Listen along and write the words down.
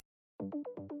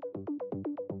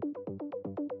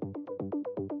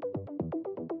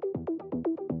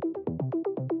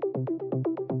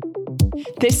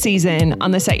This season on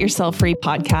the Set Yourself Free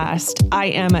podcast, I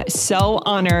am so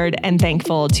honored and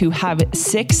thankful to have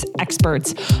 6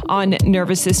 experts on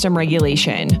nervous system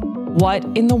regulation, what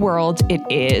in the world it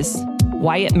is,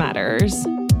 why it matters,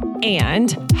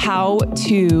 and how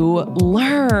to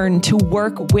learn to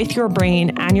work with your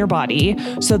brain and your body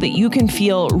so that you can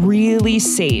feel really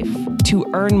safe to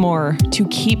earn more, to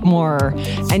keep more,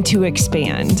 and to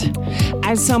expand.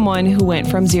 As someone who went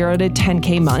from 0 to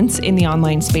 10K months in the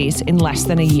online space in less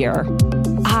than a year,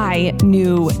 I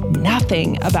knew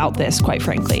nothing about this, quite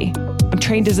frankly. I'm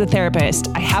trained as a therapist.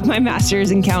 I have my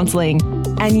master's in counseling.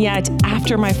 And yet,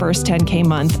 after my first 10K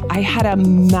month, I had a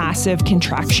massive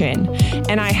contraction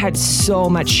and I had so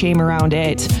much shame around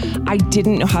it. I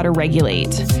didn't know how to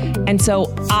regulate. And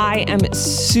so I am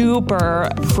super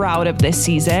proud of this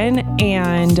season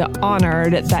and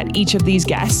honored that each of these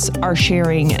guests are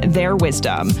sharing their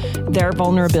wisdom, their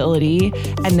vulnerability,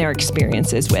 and their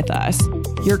experiences with us.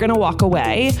 You're going to walk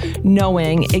away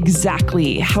knowing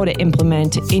exactly how to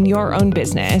implement in your own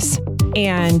business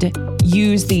and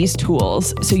use these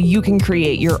tools so you can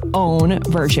create your own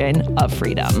version of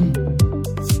freedom.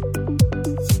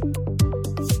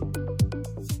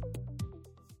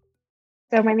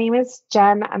 So my name is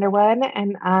Jen Underwood,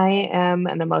 and I am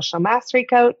an emotional mastery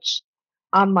coach.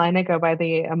 Online, I go by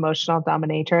the emotional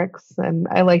dominatrix, and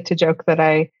I like to joke that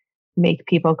I make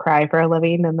people cry for a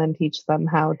living and then teach them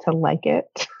how to like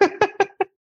it.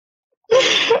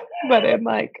 But in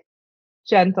like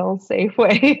gentle, safe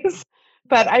ways.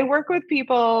 But I work with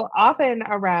people often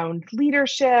around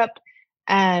leadership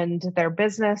and their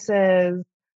businesses,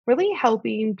 really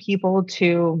helping people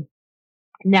to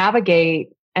navigate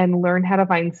and learn how to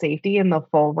find safety in the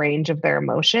full range of their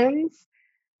emotions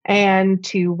and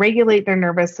to regulate their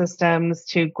nervous systems,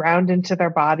 to ground into their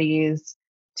bodies,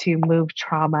 to move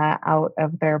trauma out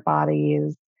of their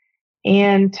bodies,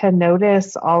 and to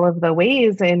notice all of the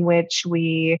ways in which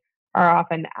we are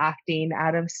often acting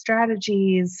out of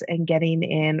strategies and getting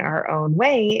in our own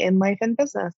way in life and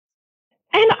business.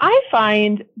 And I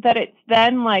find that it's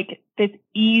then like this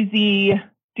easy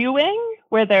doing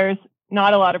where there's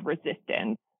not a lot of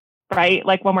resistance, right?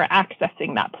 Like when we're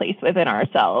accessing that place within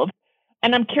ourselves.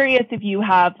 And I'm curious if you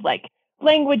have like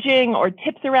languaging or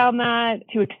tips around that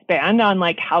to expand on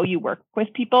like how you work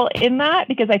with people in that,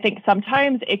 because I think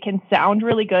sometimes it can sound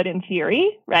really good in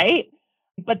theory, right?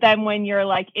 But then when you're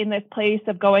like in this place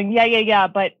of going, yeah,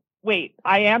 but wait,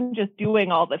 I am just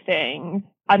doing all the things.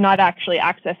 I'm not actually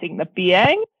accessing the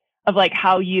being of like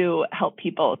how you help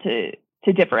people to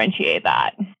differentiate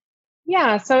that.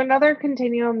 Yeah. So another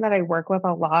continuum that I work with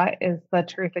a lot is the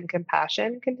truth and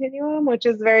compassion continuum, which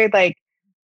is very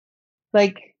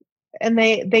and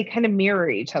they kind of mirror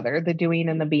each other, the doing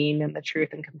and the being and the truth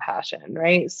and compassion,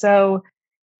 right? So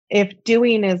if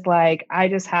doing is like, I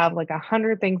just have like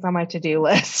 100 things on my to-do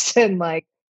list and like,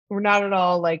 we're not at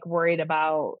all like worried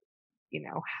about,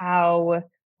 how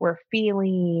we're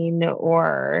feeling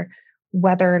or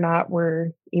whether or not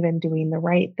we're even doing the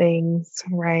right things,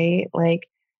 right? Like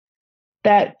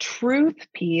that truth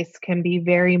piece can be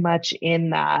very much in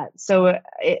that. So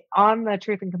on the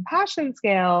truth and compassion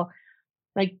scale,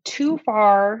 like too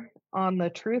far on the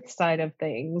truth side of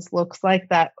things looks like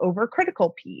that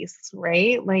overcritical piece,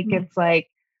 right? Like it's like,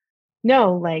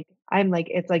 no, like I'm like,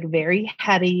 it's like very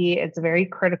heady, it's very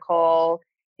critical.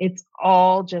 It's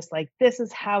all just like, this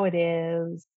is how it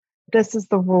is. This is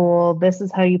the rule. This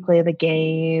is how you play the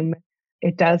game.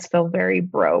 It does feel very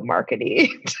bro markety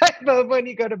type of when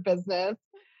you go to business.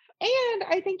 And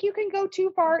I think you can go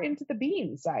too far into the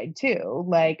being side too.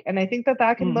 Like, and I think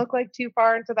that can look like too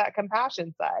far into that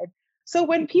compassion side. So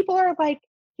when people are like,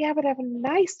 yeah, but I'm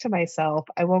nice to myself,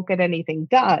 I won't get anything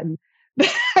done.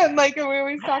 And like, we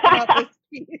always talk about this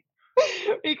piece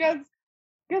because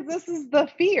this is the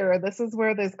fear. This is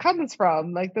where this comes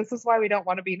from. Like, this is why we don't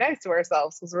want to be nice to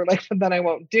ourselves because we're like, then I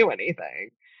won't do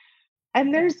anything.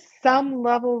 And there's some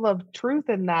level of truth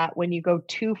in that when you go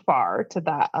too far to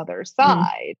that other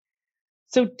side.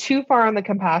 So too far on the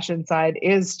compassion side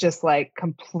is just like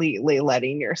completely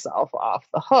letting yourself off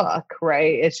the hook,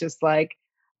 right? It's just like,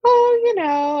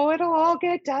 oh, it'll all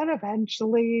get done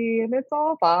eventually and it's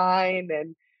all fine.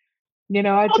 And,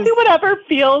 I'll do whatever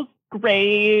feels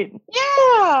great.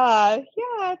 Yeah.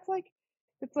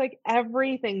 It's like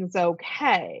everything's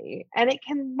okay. And it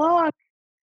can look,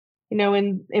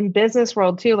 in business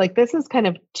world too, like this is kind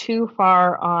of too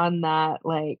far on that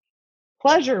like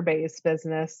pleasure-based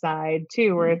business side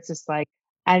too, where it's just like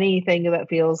anything that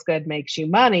feels good makes you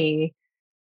money.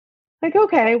 Like,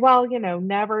 okay, well,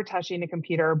 never touching a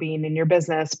computer or being in your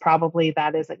business, probably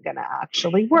that isn't going to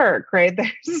actually work, right?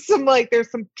 There's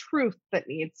some truth that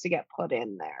needs to get put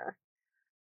in there.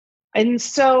 And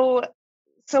so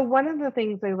one of the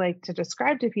things I like to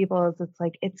describe to people is it's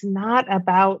like it's not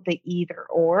about the either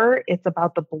or, it's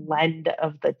about the blend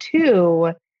of the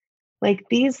two. Like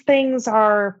these things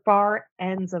are far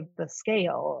ends of the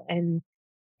scale. And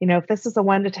if this is a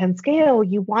 1 to 10 scale,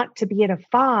 you want to be at a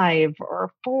 5 or a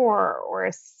 4 or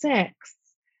a 6.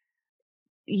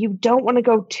 You don't want to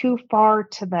go too far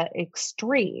to the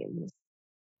extremes.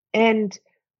 And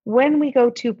when we go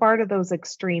too far to those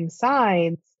extreme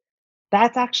sides,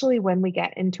 that's actually when we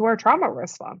get into our trauma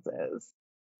responses.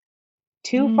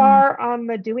 Too Mm. far on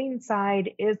the doing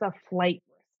side is a flight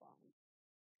response.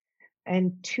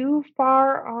 And too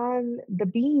far on the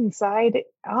being side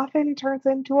often turns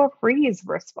into a freeze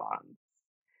response.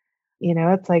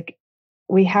 It's like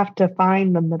we have to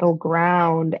find the middle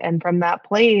ground. And from that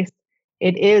place,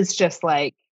 it is just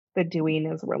like the doing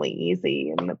is really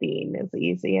easy and the being is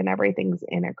easy and everything's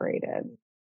integrated.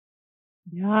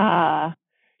 Yeah.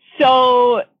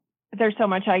 So there's so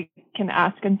much I can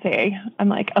ask and say. I'm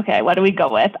like, okay, what do we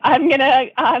go with? I'm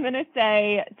gonna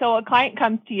say, so a client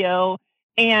comes to you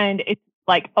and it's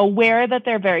like aware that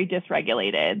they're very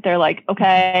dysregulated. They're like,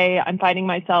 okay, I'm finding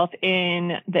myself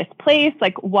in this place.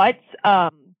 Like, what's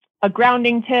a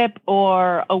grounding tip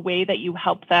or a way that you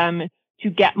help them to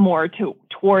get more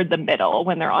toward the middle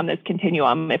when they're on this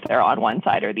continuum, if they're on one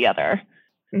side or the other?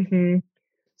 Mm-hmm.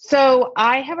 So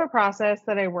I have a process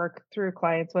that I work through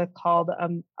clients with called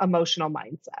emotional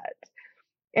mindset.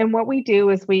 And what we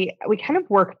do is we kind of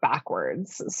work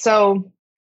backwards. So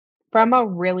from a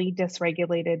really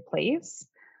dysregulated place,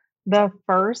 the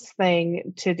first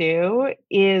thing to do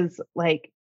is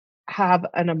like have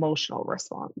an emotional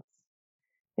response.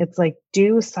 It's like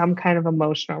do some kind of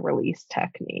emotional release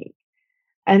technique.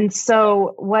 And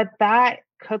so what that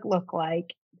could look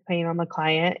like, depending on the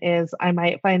client, is I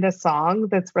might find a song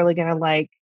that's really going to like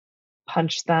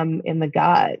punch them in the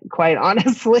gut, quite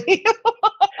honestly.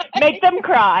 Make them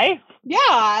cry.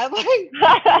 Yeah, like,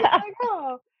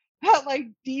 oh, that like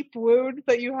deep wound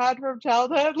that you had from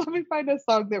childhood. Let me find a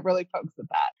song that really pokes at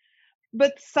that.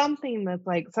 But something that's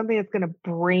going to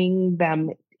bring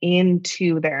them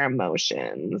into their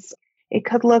emotions. It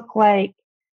could look like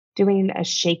doing a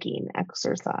shaking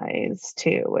exercise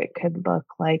too. It could look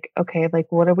like, okay,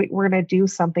 like we're going to do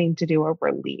something to do a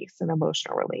release, an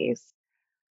emotional release.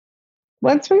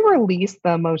 Once we release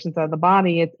the emotions out of the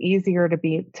body, it's easier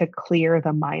to clear the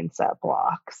mindset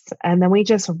blocks. And then we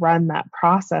just run that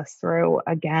process through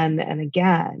again and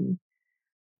again.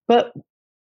 But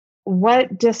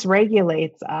what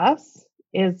dysregulates us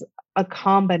is a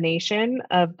combination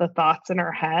of the thoughts in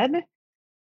our head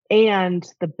and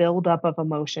the buildup of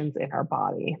emotions in our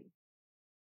body.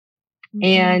 Mm-hmm.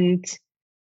 And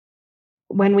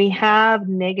when we have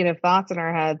negative thoughts in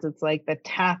our heads, it's like the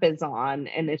tap is on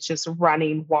and it's just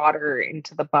running water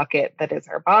into the bucket that is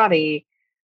our body.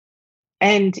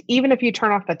 And even if you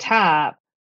turn off the tap,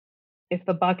 if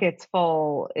the bucket's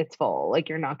full, it's full. Like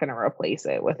you're not going to replace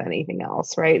it with anything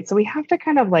else, right? So we have to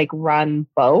kind of like run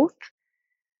both.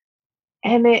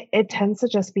 And it tends to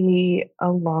just be a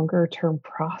longer term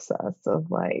process of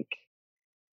like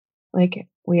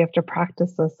we have to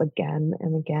practice this again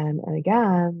and again and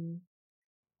again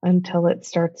until it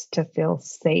starts to feel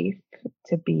safe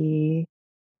to be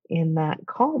in that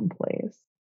calm place.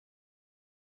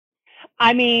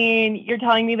 I mean, you're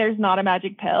telling me there's not a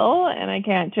magic pill and I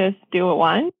can't just do it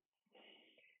once?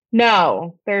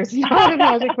 No, there's not a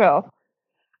magic pill.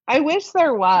 I wish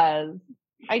there was.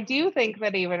 I do think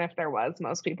that even if there was,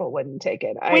 most people wouldn't take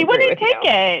it. We wouldn't take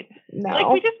it. No. Like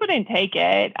we just wouldn't take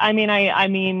it. I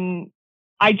mean,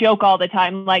 I joke all the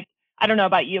time. Like, I don't know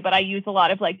about you, but I use a lot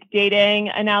of like dating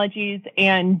analogies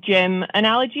and gym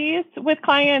analogies with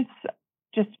clients.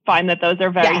 Just find that those are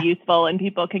very useful and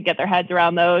people can get their heads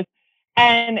around those.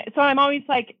 And so I'm always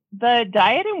like, the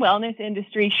diet and wellness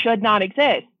industry should not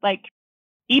exist. Like,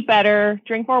 eat better,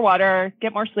 drink more water,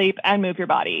 get more sleep, and move your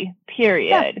body, period.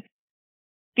 Yeah.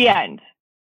 The end.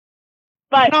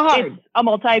 But it's a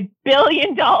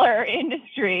multi-billion-dollar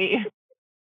industry.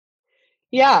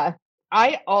 Yeah.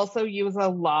 I also use a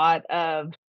lot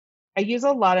of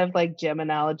like gym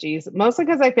analogies, mostly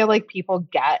because I feel like people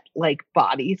get like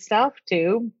body stuff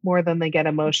too, more than they get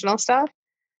emotional stuff.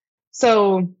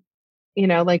 So,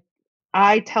 like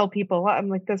I tell people, I'm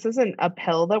like, this isn't a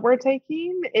pill that we're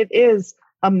taking. It is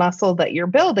a muscle that you're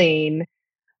building.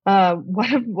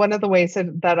 One of the ways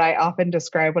that I often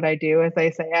describe what I do is I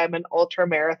say I'm an ultra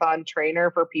marathon trainer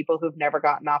for people who've never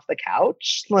gotten off the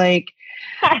couch. Like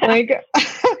that's,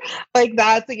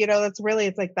 that's really,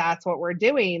 it's like, that's what we're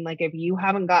doing. Like if you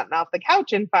haven't gotten off the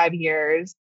couch in 5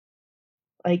 years,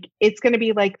 like it's going to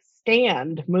be like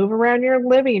stand, move around your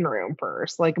living room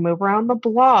first, like move around the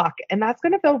block. And that's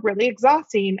going to feel really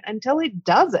exhausting until it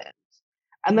doesn't.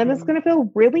 And then it's Mhm. going to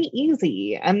feel really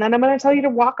easy. And then I'm going to tell you to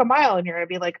walk a mile and you're going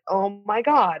to be like, oh my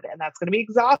God. And that's going to be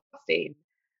exhausting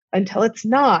until it's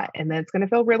not. And then it's going to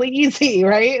feel really easy.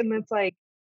 Right. And it's like,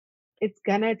 it's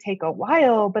going to take a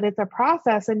while, but it's a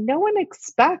process. And no one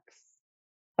expects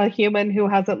a human who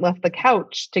hasn't left the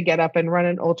couch to get up and run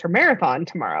an ultra marathon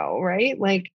tomorrow. Right.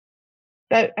 Like,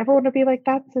 that everyone would be like,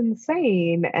 that's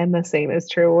insane. And the same is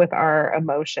true with our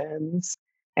emotions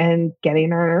and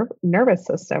getting our nervous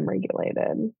system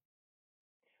regulated.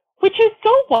 Which is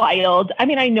so wild. I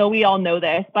mean, I know we all know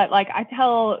this, but like I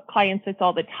tell clients this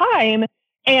all the time.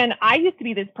 And I used to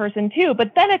be this person too.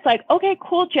 But then it's like, okay,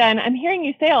 cool, Jen, I'm hearing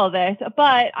you say all this,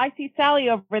 but I see Sally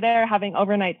over there having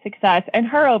overnight success and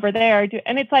her over there.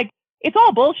 And it's like, it's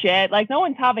all bullshit. Like no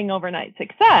one's having overnight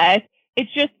success.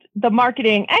 It's just the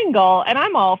marketing angle. And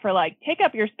I'm all for like, take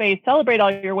up your space, celebrate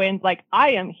all your wins. Like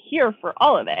I am here for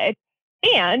all of it.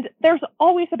 And there's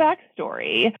always a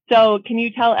backstory. So can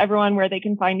you tell everyone where they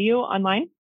can find you online?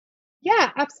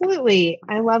 Yeah, absolutely.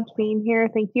 I loved being here.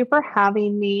 Thank you for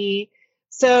having me.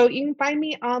 So you can find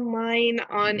me online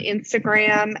on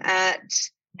Instagram at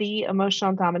The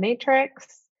Emotional Dominatrix.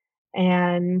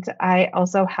 And I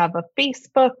also have a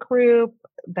Facebook group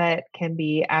that can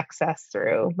be accessed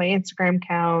through my Instagram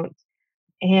account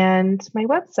and my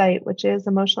website, which is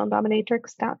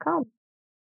emotionaldominatrix.com.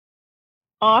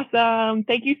 Awesome.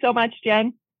 Thank you so much,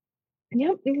 Jen.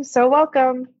 Yep, you're so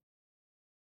welcome.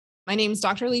 My name is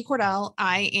Dr. Lee Cordell.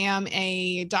 I am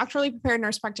a doctorally prepared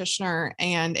nurse practitioner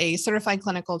and a certified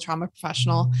clinical trauma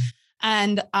professional,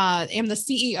 and am the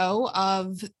CEO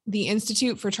of the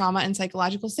Institute for Trauma and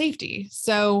Psychological Safety.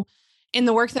 So in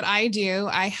the work that I do,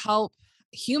 I help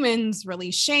humans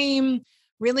release shame,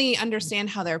 really understand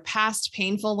how their past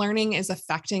painful learning is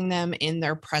affecting them in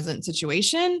their present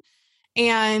situation,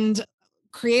 and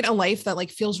create a life that like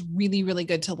feels really, really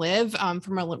good to live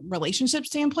from a relationship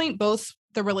standpoint, both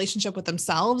the relationship with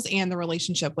themselves and the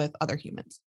relationship with other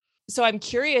humans. So I'm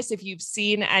curious if you've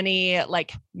seen any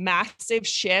like massive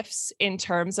shifts in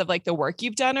terms of like the work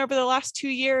you've done over the last 2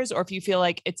 years, or if you feel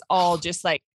like it's all just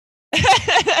like,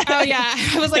 Oh yeah.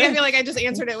 I was like, I feel like I just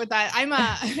answered it with that.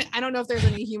 I don't know if there's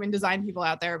any human design people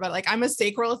out there, but like I'm a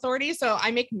sacral authority. So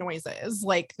I make noises.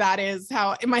 Like that is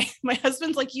how my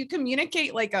husband's like, you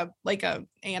communicate like a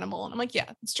animal. And I'm like,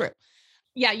 yeah, it's true.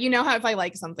 Yeah. You know how, if I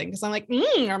like something, cause I'm like,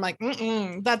 or I'm like,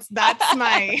 that's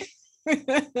my,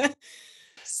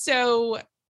 so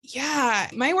yeah,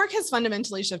 my work has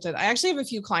fundamentally shifted. I actually have a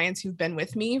few clients who've been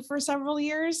with me for several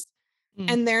years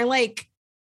and they're like,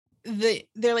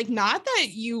 not that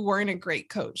you weren't a great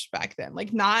coach back then,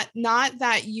 like not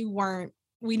that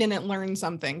we didn't learn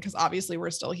something, because obviously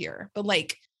we're still here, but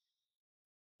like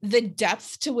the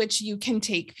depth to which you can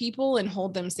take people and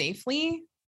hold them safely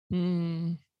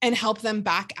and help them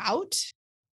back out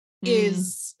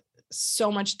is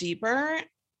so much deeper.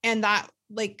 And that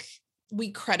like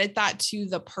we credit that to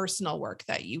the personal work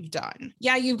that you've done.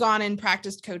 Yeah, you've gone and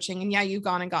practiced coaching, and yeah, you've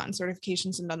gone and gotten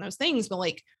certifications and done those things, but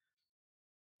like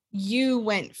you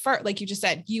went first, like you just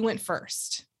said, you went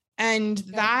first. And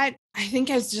that I think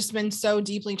has just been so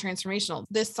deeply transformational.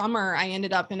 This summer, I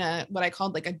ended up in what I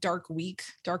called like a dark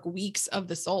weeks of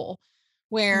the soul,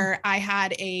 where I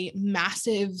had a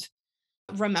massive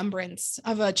remembrance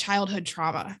of a childhood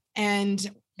trauma.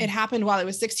 And it happened while I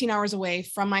was 16 hours away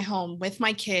from my home with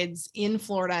my kids in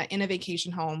Florida in a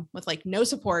vacation home with like no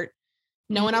support,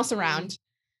 no one else around.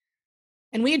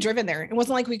 And we had driven there. It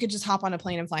wasn't like we could just hop on a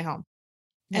plane and fly home.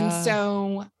 And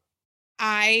so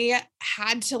I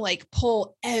had to like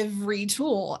pull every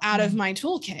tool out of my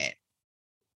toolkit.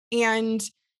 And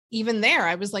even there,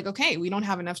 I was like, okay, we don't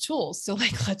have enough tools. So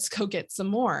like, let's go get some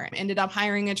more. I ended up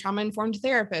hiring a trauma-informed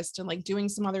therapist and like doing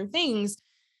some other things.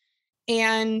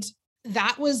 And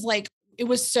that was like, it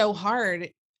was so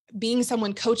hard being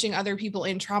someone coaching other people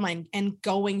in trauma and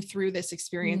going through this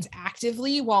experience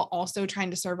actively while also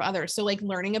trying to serve others. So like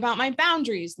learning about my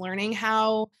boundaries, learning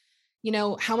how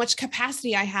much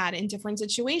capacity I had in different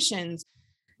situations.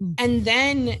 And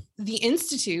then the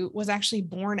Institute was actually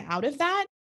born out of that,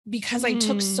 because I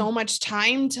took so much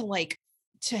time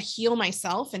to heal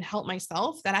myself and help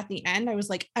myself, that at the end I was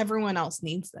like, everyone else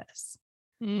needs this.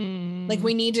 Like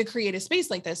we need to create a space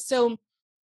like this. So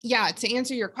yeah, to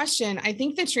answer your question, I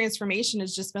think the transformation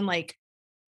has just been like,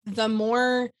 the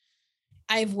more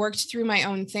I've worked through my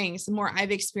own things, the more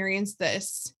I've experienced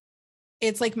this,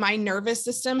 it's like my nervous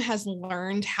system has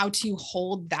learned how to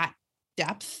hold that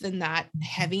depth and that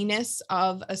heaviness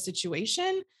of a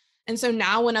situation. And so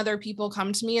now when other people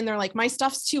come to me and they're like, my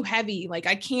stuff's too heavy, like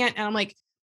I can't, and I'm like,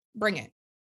 bring it.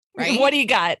 Right. What do you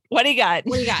got? What do you got?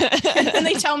 What do you got? And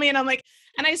they tell me, and I'm like,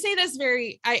 and I say this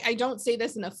I don't say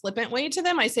this in a flippant way to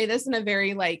them. I say this in a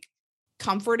very like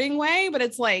comforting way, but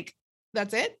it's like,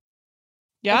 that's it.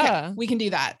 Yeah. Okay, we can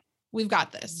do that. We've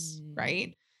got this.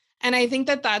 Right. And I think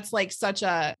that that's like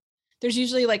there's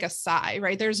usually like a sigh,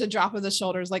 right? There's a drop of the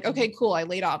shoulders, like, okay, cool. I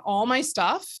laid out all my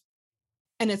stuff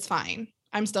and it's fine.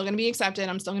 I'm still going to be accepted.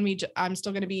 I'm still going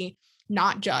to be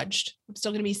not judged. I'm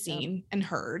still going to be seen and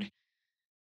heard.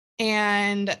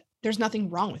 And there's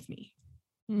nothing wrong with me.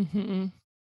 Mm-hmm.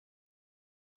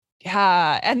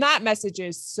 Yeah. And that message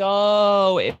is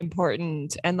so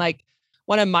important. And like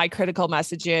one of my critical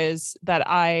messages that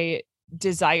I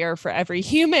desire for every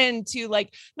human to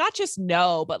like, not just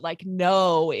know, but like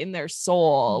know in their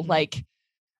soul, like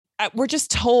we're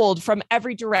just told from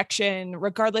every direction,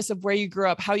 regardless of where you grew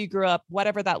up, how you grew up,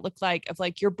 whatever that looked like, of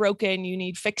like, you're broken, you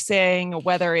need fixing,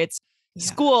 whether it's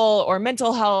school or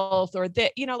mental health or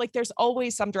like there's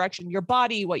always some direction, your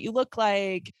body, what you look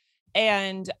like.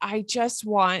 And I just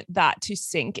want that to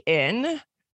sink in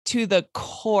to the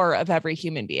core of every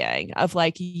human being of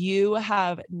like, you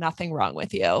have nothing wrong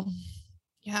with you.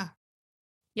 Yeah.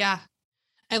 Yeah.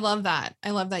 I love that. I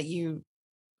love that you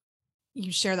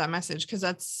share that message, because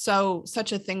that's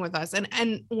such a thing with us.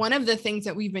 And one of the things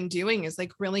that we've been doing is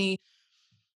like really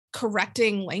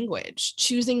correcting language,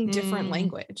 choosing different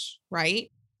language,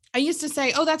 right? I used to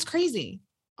say, oh, that's crazy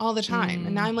all the time.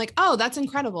 And now I'm like, oh, that's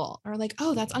incredible. Or like,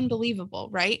 oh, that's unbelievable,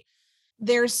 right?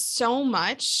 There's so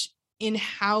much in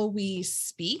how we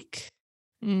speak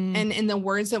and in the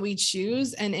words that we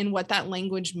choose and in what that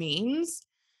language means.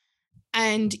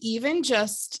 And even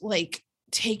just like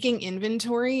taking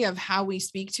inventory of how we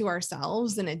speak to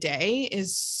ourselves in a day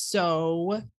is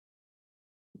so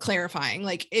clarifying.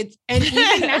 Like it's, and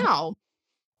even now,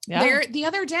 the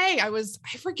other day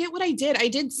I forget what I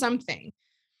did something.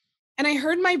 And I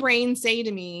heard my brain say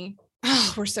to me,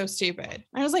 oh, we're so stupid.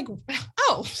 I was like,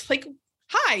 oh, like,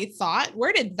 hi, thought,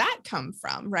 where did that come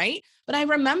from? Right. But I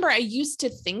remember I used to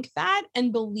think that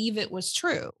and believe it was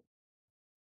true.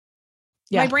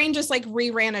 My brain just like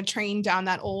reran a train down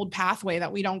that old pathway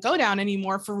that we don't go down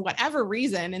anymore for whatever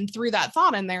reason, and threw that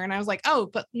thought in there. And I was like, oh,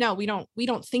 but no, we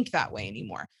don't think that way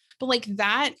anymore. But like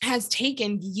that has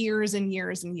taken years and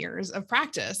years and years of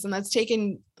practice. And that's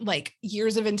taken like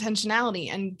years of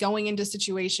intentionality and going into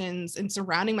situations and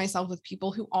surrounding myself with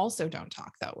people who also don't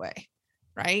talk that way,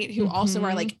 right? Who also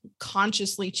are like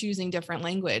consciously choosing different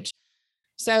language.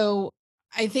 So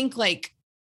I think like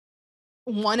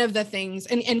one of the things,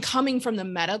 and coming from the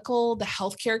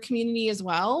healthcare community as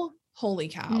well, holy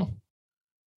cow.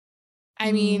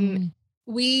 I mean,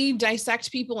 we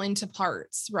dissect people into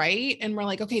parts, right? And we're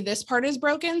like, okay, this part is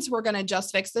broken, so we're going to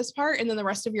just fix this part. And then the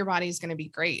rest of your body is going to be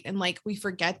great. And like, we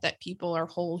forget that people are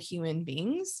whole human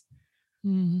beings,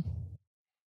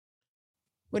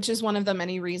 which is one of the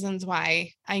many reasons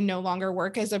why I no longer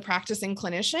work as a practicing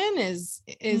clinician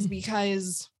is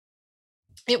because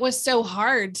it was so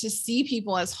hard to see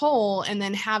people as whole and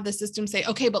then have the system say,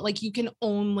 okay, but like you can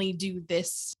only do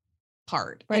this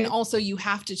part. Right. And also you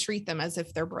have to treat them as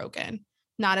if they're broken,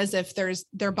 not as if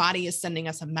their body is sending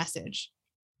us a message.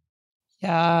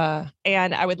 Yeah.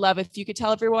 And I would love if you could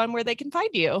tell everyone where they can find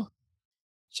you.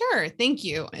 Sure. Thank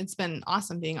you. It's been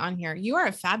awesome being on here. You are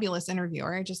a fabulous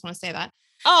interviewer. I just want to say that.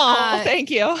 Oh,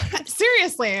 thank you.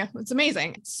 Seriously. It's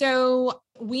amazing. So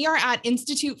we are at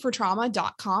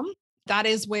institutefortrauma.com. That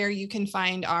is where you can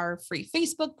find our free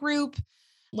Facebook group,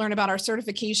 learn about our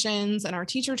certifications and our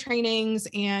teacher trainings,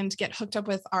 and get hooked up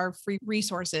with our free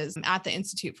resources at the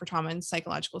Institute for Trauma and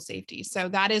Psychological Safety. So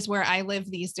that is where I live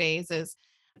these days, is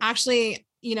actually,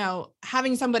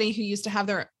 having somebody who used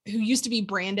to be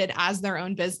branded as their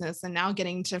own business and now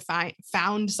getting to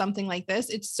found something like this.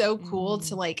 It's so cool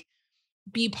to like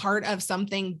be part of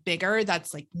something bigger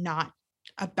that's like not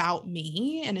about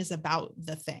me and is about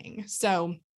the thing.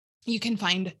 So you can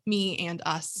find me and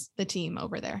us, the team,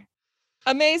 over there.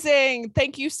 Amazing.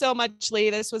 Thank you so much,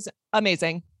 Lee. This was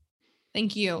amazing.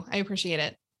 Thank you. I appreciate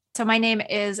it. So my name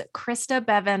is Krista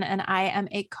Bevan, and I am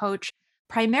a coach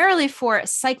primarily for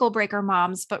cycle breaker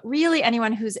moms, but really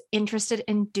anyone who's interested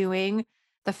in doing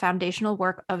the foundational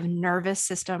work of nervous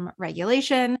system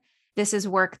regulation. This is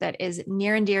work that is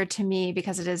near and dear to me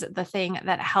because it is the thing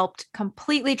that helped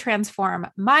completely transform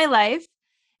my life.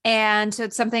 And so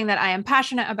it's something that I am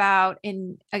passionate about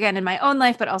in my own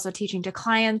life, but also teaching to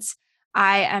clients.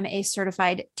 I am a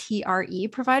certified TRE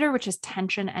provider, which is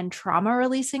tension and trauma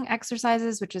releasing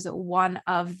exercises, which is one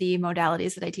of the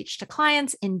modalities that I teach to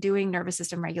clients in doing nervous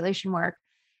system regulation work.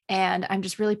 And I'm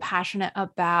just really passionate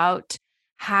about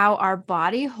how our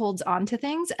body holds on to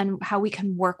things and how we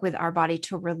can work with our body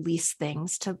to release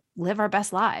things to live our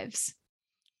best lives.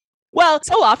 Well,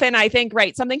 so often I think,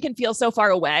 right, something can feel so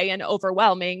far away and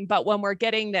overwhelming, but when we're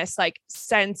getting this like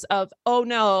sense of, oh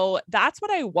no, that's what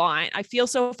I want. I feel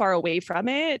so far away from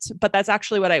it, but that's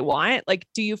actually what I want. Like,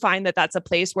 do you find that that's a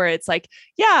place where it's like,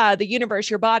 yeah, the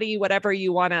universe, your body, whatever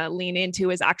you want to lean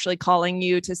into is actually calling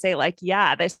you to say like,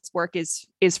 yeah, this work is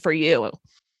for you?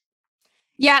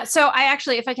 Yeah. So I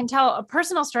actually, if I can tell a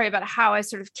personal story about how I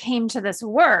sort of came to this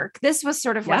work, this was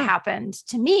sort of what happened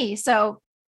to me. So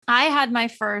I had my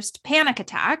first panic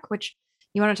attack, which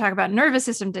you want to talk about nervous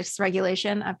system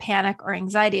dysregulation. A panic or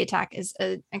anxiety attack is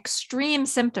an extreme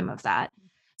symptom of that.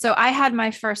 So I had my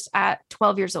first at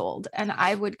 12 years old, and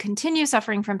I would continue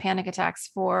suffering from panic attacks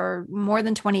for more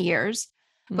than 20 years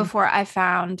before I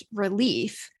found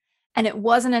relief. And it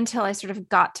wasn't until I sort of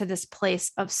got to this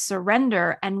place of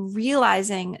surrender and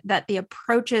realizing that the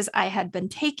approaches I had been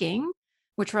taking,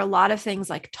 which were a lot of things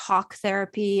like talk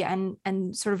therapy and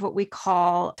sort of what we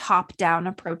call top-down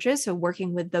approaches, so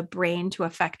working with the brain to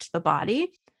affect the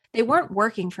body, they weren't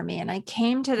working for me. And I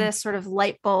came to this sort of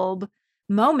light bulb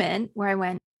moment where I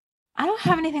went, I don't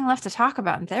have anything left to talk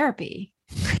about in therapy.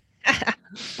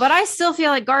 But I still feel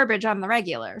like garbage on the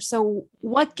regular. So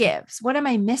what gives? What am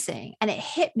I missing? And it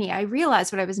hit me. I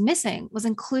realized what I was missing was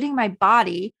including my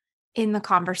body in the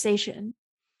conversation.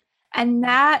 And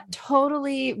that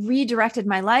totally redirected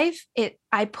my life.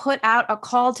 I put out a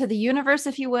call to the universe,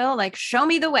 if you will, like, show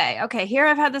me the way. Okay, here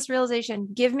I've had this realization.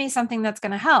 Give me something that's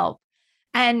going to help.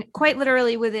 And quite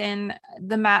literally within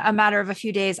a matter of a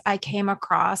few days, I came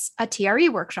across a TRE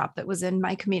workshop that was in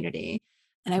my community.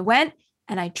 And I went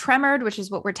and I tremored, which is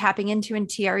what we're tapping into in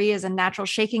TRE, is a natural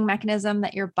shaking mechanism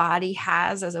that your body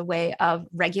has as a way of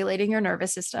regulating your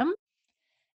nervous system.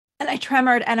 And I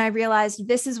tremored and I realized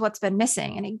this is what's been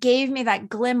missing. And it gave me that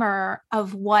glimmer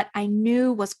of what I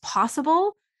knew was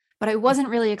possible, but I wasn't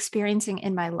really experiencing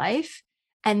in my life.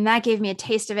 And that gave me a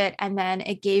taste of it. And then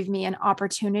it gave me an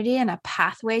opportunity and a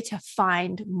pathway to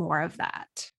find more of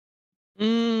that.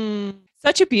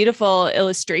 Such a beautiful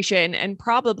illustration, and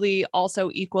probably also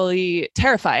equally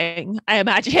terrifying, I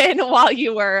imagine, while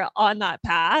you were on that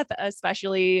path,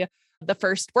 especially the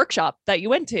first workshop that you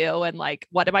went to, and like,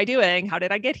 what am I doing? How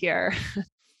did I get here?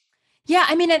 Yeah.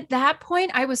 I mean, at that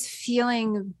point, I was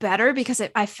feeling better because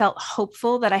I felt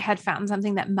hopeful that I had found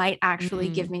something that might actually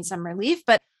give me some relief.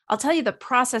 But I'll tell you, the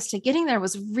process to getting there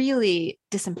was really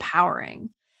disempowering.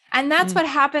 And that's what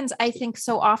happens, I think,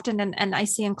 so often. And I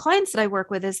see in clients that I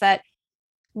work with is that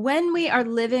when we are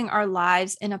living our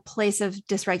lives in a place of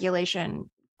dysregulation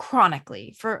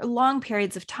chronically for long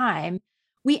periods of time,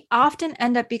 we often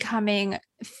end up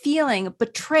feeling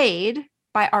betrayed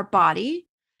by our body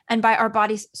and by our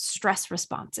body's stress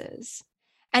responses.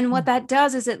 And what that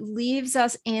does is it leaves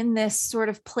us in this sort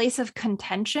of place of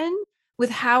contention with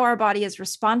how our body is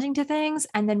responding to things.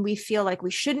 And then we feel like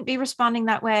we shouldn't be responding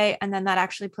that way. And then that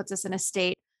actually puts us in a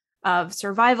state of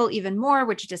survival even more,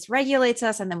 which dysregulates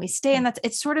us. And then we stay in that.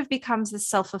 It sort of becomes this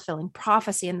self-fulfilling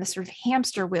prophecy and this sort of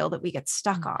hamster wheel that we get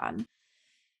stuck on.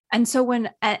 And so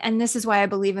and this is why I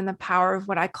believe in the power of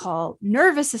what I call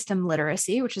nervous system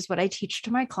literacy, which is what I teach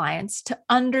to my clients, to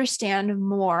understand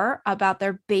more about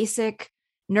their basic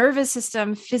nervous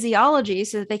system physiology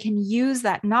so that they can use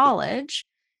that knowledge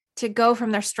to go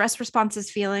from their stress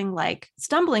responses feeling like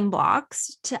stumbling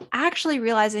blocks to actually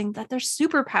realizing that they're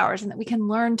superpowers and that we can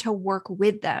learn to work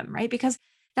with them, right? Because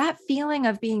that feeling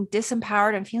of being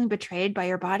disempowered and feeling betrayed by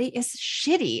your body is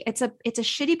shitty. It's a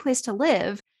shitty place to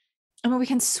live. And when we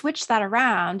can switch that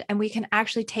around and we can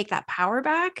actually take that power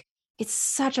back, it's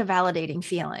such a validating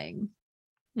feeling.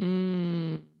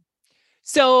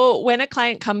 So when a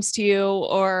client comes to you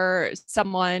or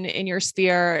someone in your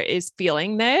sphere is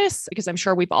feeling this, because I'm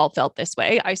sure we've all felt this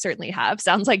way, I certainly have,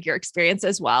 sounds like your experience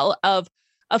as well, of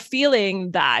a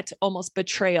feeling that almost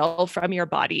betrayal from your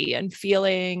body and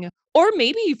feeling, or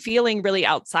maybe feeling really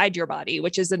outside your body,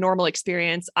 which is a normal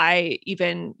experience. I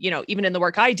even in the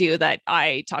work I do that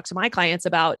I talk to my clients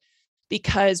about,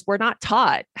 because we're not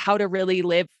taught how to really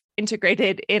live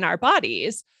integrated in our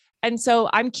bodies. And so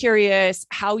I'm curious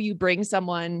how you bring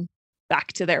someone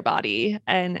back to their body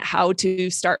and how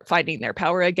to start finding their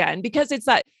power again, because it's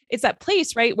that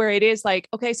place, right, where it is like,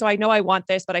 okay, so I know I want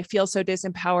this, but I feel so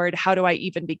disempowered. How do I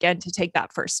even begin to take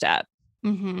that first step?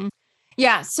 Mm-hmm.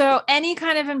 Yeah. So any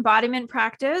kind of embodiment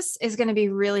practice is going to be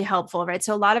really helpful, right?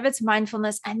 So a lot of it's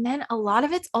mindfulness, and then a lot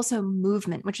of it's also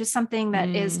movement, which is something that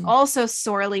is also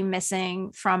sorely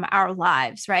missing from our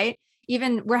lives, right?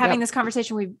 Even we're having this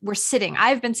conversation, we're sitting.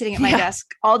 I've been sitting at my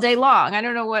desk all day long. I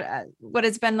don't know what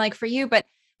it's been like for you, but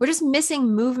we're just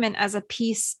missing movement as a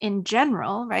piece in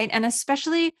general, right? And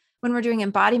especially when we're doing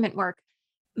embodiment work,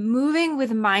 moving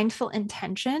with mindful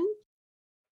intention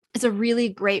is a really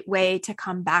great way to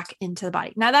come back into the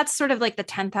body. Now, that's sort of like the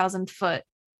 10,000 foot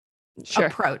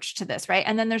approach to this, right?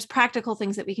 And then there's practical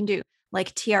things that we can do,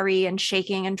 like TRE and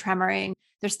shaking and tremoring.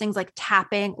 There's things like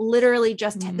tapping, literally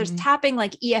just there's tapping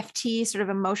like EFT, sort of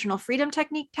emotional freedom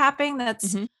technique tapping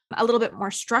that's a little bit more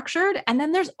structured. And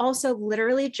then there's also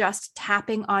literally just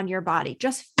tapping on your body,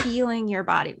 just feeling your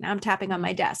body. Now I'm tapping on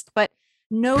my desk, but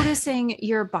noticing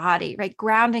your body, right?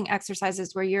 Grounding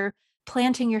exercises where you're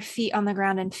planting your feet on the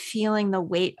ground and feeling the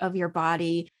weight of your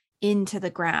body into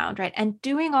the ground, right? And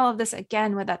doing all of this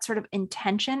again with that sort of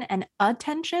intention and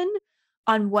attention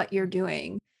on what you're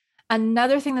doing.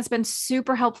 Another thing that's been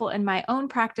super helpful in my own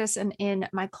practice and in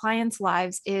my clients'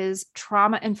 lives is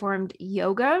trauma-informed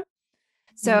yoga.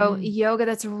 So yoga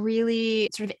that's really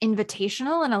sort of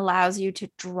invitational and allows you to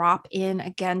drop in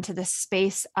again to the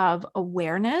space of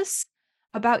awareness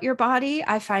about your body,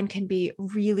 I find can be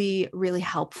really, really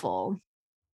helpful.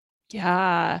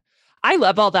 Yeah. I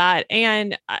love all that.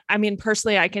 And I mean,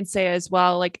 personally, I can say as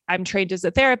well, like I'm trained as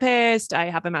a therapist. I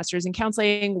have a master's in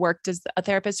counseling, worked as a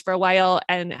therapist for a while,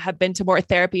 and have been to more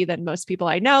therapy than most people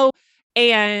I know.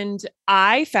 And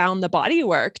I found the body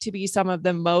work to be some of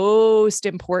the most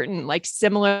important, like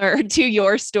similar to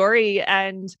your story.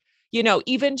 And, you know,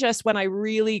 even just when I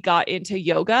really got into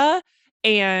yoga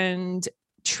and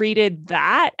treated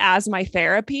that as my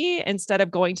therapy instead of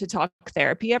going to talk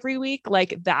therapy every week,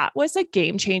 like that was a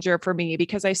game changer for me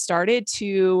because I started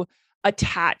to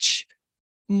attach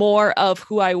more of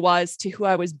who I was to who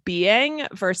I was being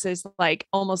versus like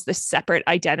almost this separate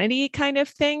identity kind of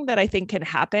thing that I think can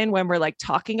happen when we're like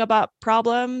talking about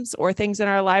problems or things in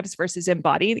our lives versus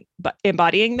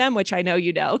embodying them, which I know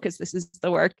you know, because this is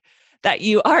the work that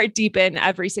you are deep in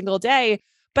every single day.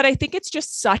 But I think it's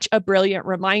just such a brilliant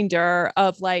reminder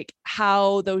of like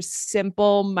how those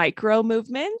simple micro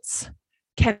movements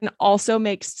can also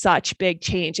make such big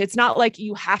change. It's not like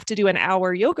you have to do an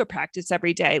hour yoga practice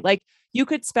every day. Like you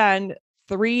could spend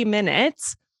 3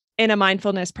 minutes in a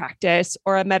mindfulness practice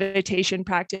or a meditation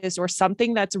practice or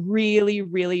something that's really,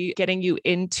 really getting you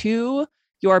into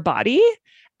your body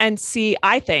and see,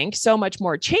 I think, so much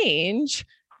more change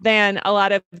than a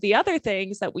lot of the other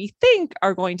things that we think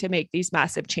are going to make these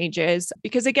massive changes,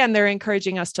 because again, they're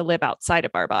encouraging us to live outside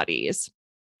of our bodies.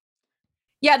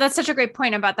 Yeah, that's such a great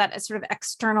point about that, as sort of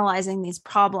externalizing these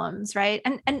problems, right?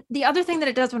 And the other thing that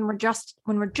it does when we're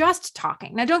just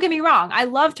talking. Now, don't get me wrong, I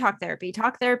love talk therapy.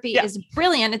 Talk therapy is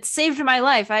brilliant. It's saved my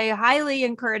life. I highly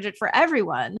encourage it for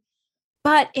everyone.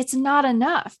 But it's not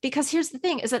enough, because here's the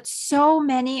thing is that so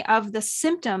many of the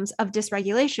symptoms of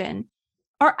dysregulation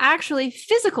are actually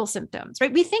physical symptoms,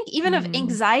 right? We think even of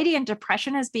anxiety and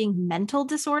depression as being mental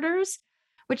disorders,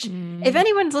 which if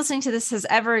anyone's listening to this has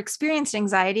ever experienced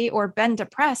anxiety or been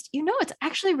depressed, you know, it's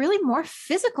actually really more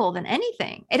physical than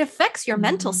anything. It affects your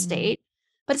mental state,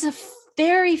 but it's a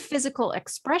very physical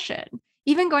expression.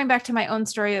 Even going back to my own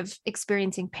story of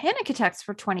experiencing panic attacks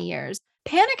for 20 years,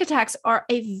 panic attacks are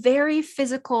a very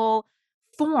physical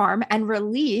form and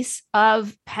release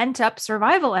of pent up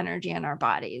survival energy in our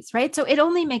bodies, right? So it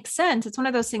only makes sense. It's one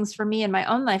of those things for me in my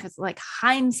own life. It's like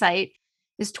hindsight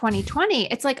is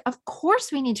 2020. It's like, of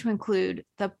course we need to include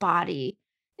the body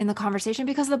in the conversation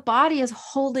because the body is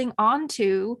holding on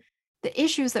to the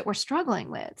issues that we're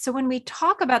struggling with. So when we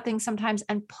talk about things sometimes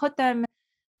and put them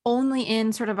only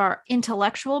in sort of our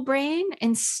intellectual brain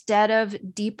instead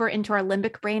of deeper into our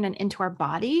limbic brain and into our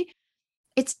body,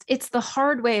 it's the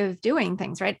hard way of doing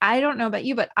things, right? I don't know about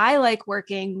you, but I like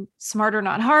working smarter,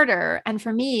 not harder. And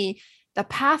for me, the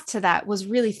path to that was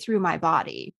really through my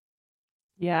body.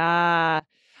 Yeah.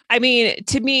 I mean,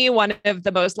 to me, one of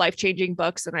the most life-changing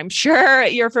books, and I'm sure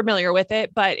you're familiar with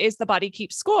it, but is The Body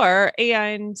Keeps Score.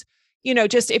 And, you know,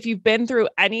 just if you've been through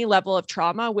any level of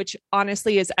trauma, which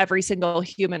honestly is every single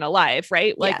human alive,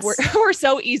 right? Like we're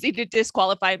so easy to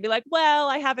disqualify and be like, well,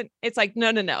 I haven't. It's like,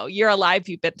 no, you're alive.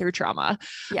 You've been through trauma.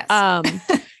 Yes.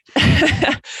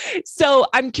 So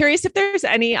I'm curious if there's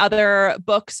any other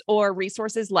books or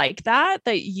resources like that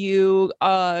you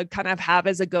kind of have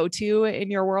as a go-to in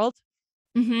your world.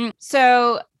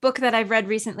 So book that I've read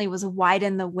recently was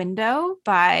Widen the Window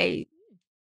by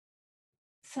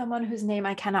someone whose name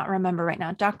I cannot remember right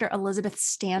now. Dr. Elizabeth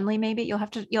Stanley, maybe. You'll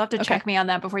have to check me on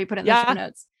that before you put it in the show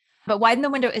notes. But Widen the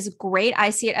Window is great.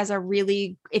 I see it as a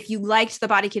really, if you liked The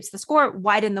Body Keeps the Score,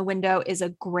 Widen the Window is a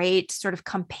great sort of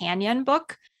companion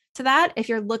book to that. If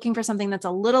you're looking for something that's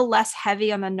a little less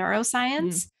heavy on the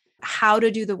neuroscience, How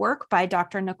to Do the Work by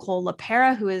Dr. Nicole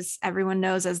LaPera, who is everyone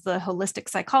knows as the holistic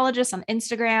psychologist on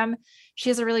Instagram. She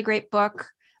has a really great book.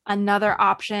 Another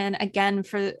option, again,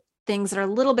 for things that are a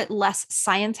little bit less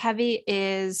science heavy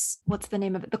is, what's the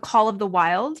name of it? The Call of the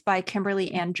Wild by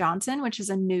Kimberly Ann Johnson, which is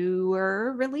a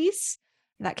newer release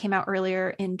that came out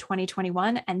earlier in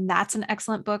 2021. And that's an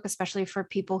excellent book, especially for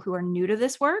people who are new to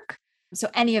this work. So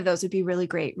any of those would be really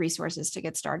great resources to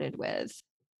get started with.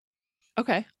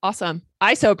 Okay, awesome.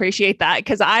 I so appreciate that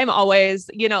because I'm always,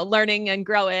 learning and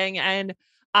growing. And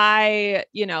I,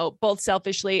 both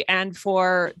selfishly and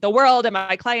for the world and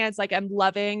my clients, like I'm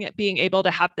loving being able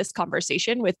to have this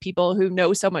conversation with people who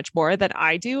know so much more than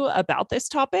I do about this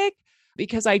topic,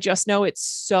 because I just know it's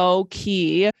so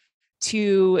key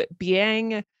to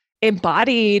being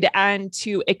embodied and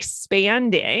to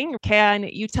expanding. Can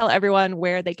you tell everyone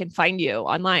where they can find you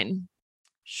online?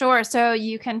 Sure. So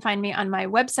you can find me on my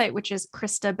website, which is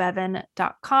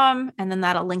KristaBevan.com. And then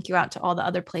that'll link you out to all the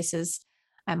other places.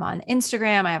 I'm on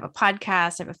Instagram. I have a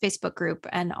podcast. I have a Facebook group,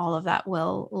 and all of that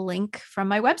will link from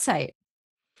my website.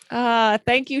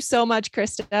 Thank you so much,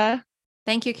 Krista.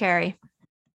 Thank you, Carrie.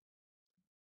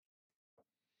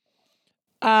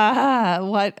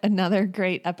 What another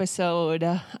great episode.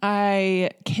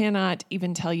 I cannot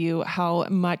even tell you how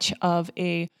much of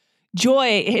a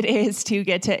joy it is to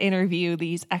get to interview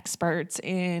these experts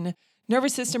in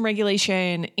nervous system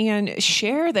regulation and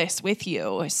share this with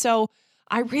you. So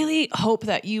I really hope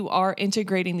that you are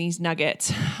integrating these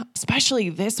nuggets, especially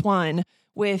this one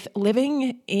with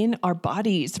living in our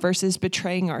bodies versus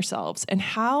betraying ourselves, and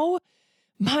how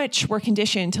much we're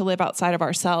conditioned to live outside of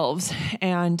ourselves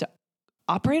and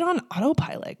operate on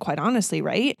autopilot, quite honestly,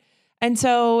 right? And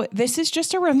so this is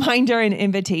just a reminder and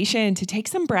invitation to take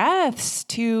some breaths,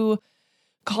 to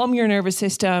calm your nervous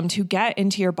system, to get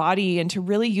into your body, and to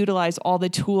really utilize all the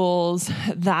tools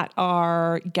that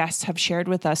our guests have shared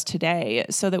with us today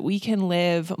so that we can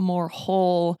live more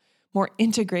whole, more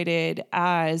integrated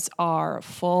as our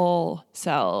full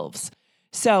selves.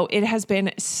 So it has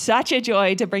been such a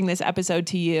joy to bring this episode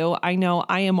to you. I know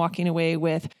I am walking away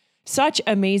with such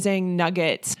amazing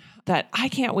nuggets that I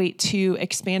can't wait to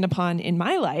expand upon in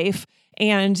my life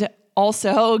and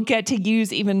also get to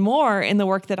use even more in the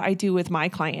work that I do with my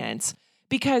clients.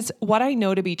 Because what I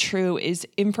know to be true is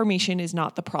information is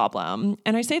not the problem.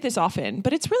 And I say this often,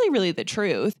 but it's really, really the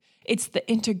truth. It's the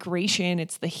integration,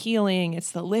 it's the healing,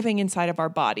 it's the living inside of our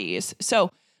bodies.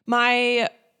 So my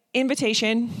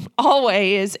invitation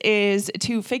always is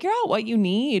to figure out what you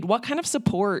need, what kind of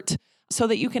support, so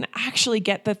that you can actually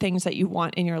get the things that you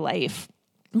want in your life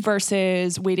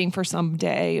versus waiting for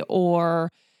someday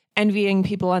or envying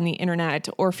people on the internet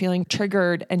or feeling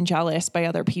triggered and jealous by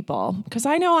other people. Because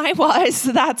I know I was,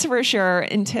 that's for sure,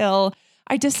 until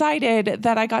I decided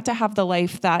that I got to have the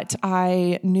life that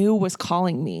I knew was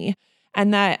calling me,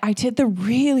 and that I did the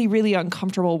really, really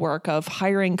uncomfortable work of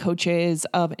hiring coaches,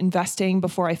 of investing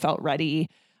before I felt ready,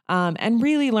 and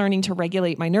really learning to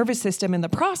regulate my nervous system in the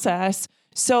process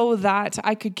so that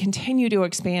I could continue to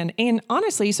expand, and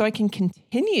honestly, so I can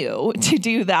continue to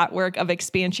do that work of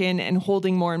expansion and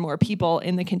holding more and more people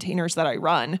in the containers that I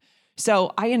run.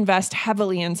 So I invest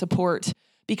heavily in support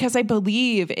because I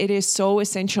believe it is so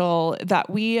essential that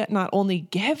we not only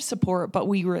give support, but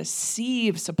we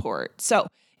receive support. So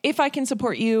if I can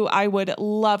support you, I would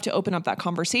love to open up that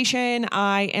conversation.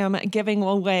 I am giving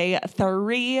away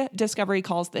 3 discovery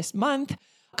calls this month,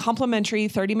 complimentary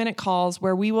 30-minute calls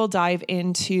where we will dive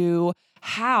into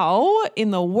how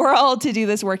in the world to do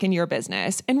this work in your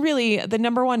business, and really the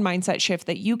number one mindset shift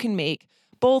that you can make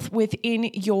both within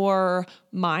your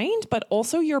mind, but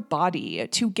also your body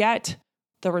to get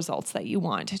the results that you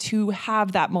want, to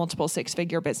have that multiple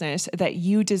 6-figure business that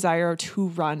you desire to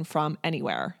run from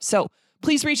anywhere. So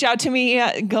please reach out to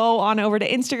me, go on over to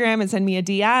Instagram and send me a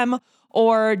DM,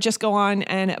 or just go on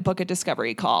and book a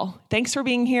discovery call. Thanks for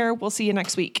being here. We'll see you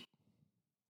next week.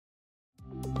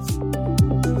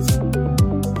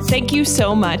 Thank you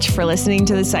so much for listening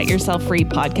to the Set Yourself Free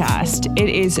podcast. It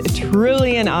is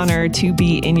truly an honor to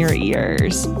be in your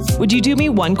ears. Would you do me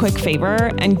one quick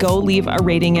favor and go leave a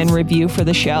rating and review for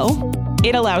the show?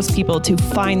 It allows people to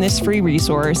find this free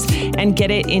resource and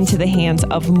get it into the hands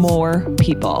of more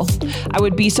people. I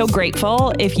would be so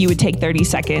grateful if you would take 30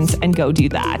 seconds and go do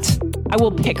that. I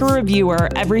will pick a reviewer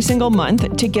every single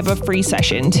month to give a free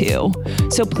session to.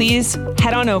 So please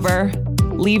head on over,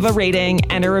 leave a rating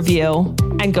and a review,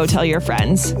 and go tell your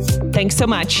friends. Thanks so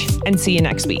much, and see you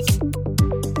next week.